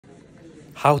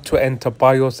How to enter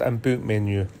BIOS and boot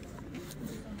menu.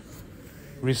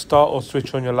 Restart or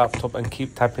switch on your laptop and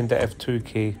keep tapping the F2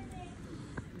 key.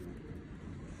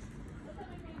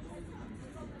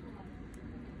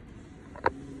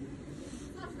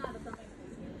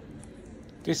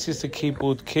 This is the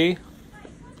keyboard key.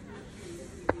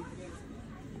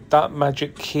 That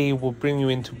magic key will bring you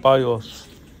into BIOS.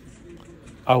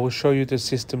 I will show you the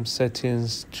system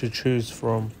settings to choose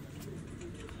from.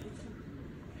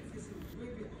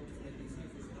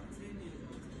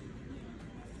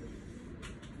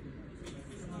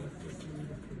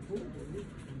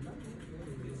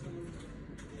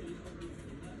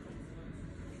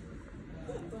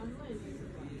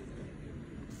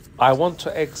 I want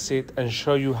to exit and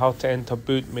show you how to enter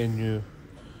boot menu.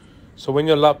 So when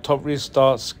your laptop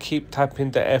restarts, keep tapping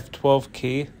the F12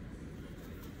 key.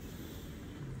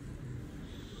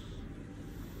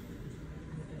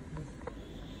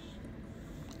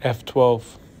 F12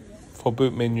 for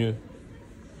boot menu.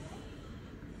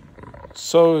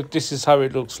 So this is how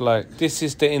it looks like. This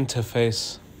is the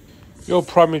interface. Your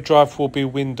primary drive will be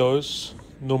Windows,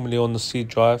 normally on the C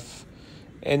drive.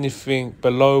 Anything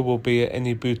below will be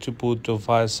any bootable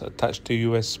device attached to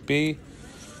USB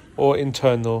or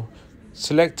internal.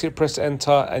 Select it, press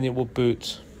enter, and it will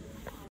boot.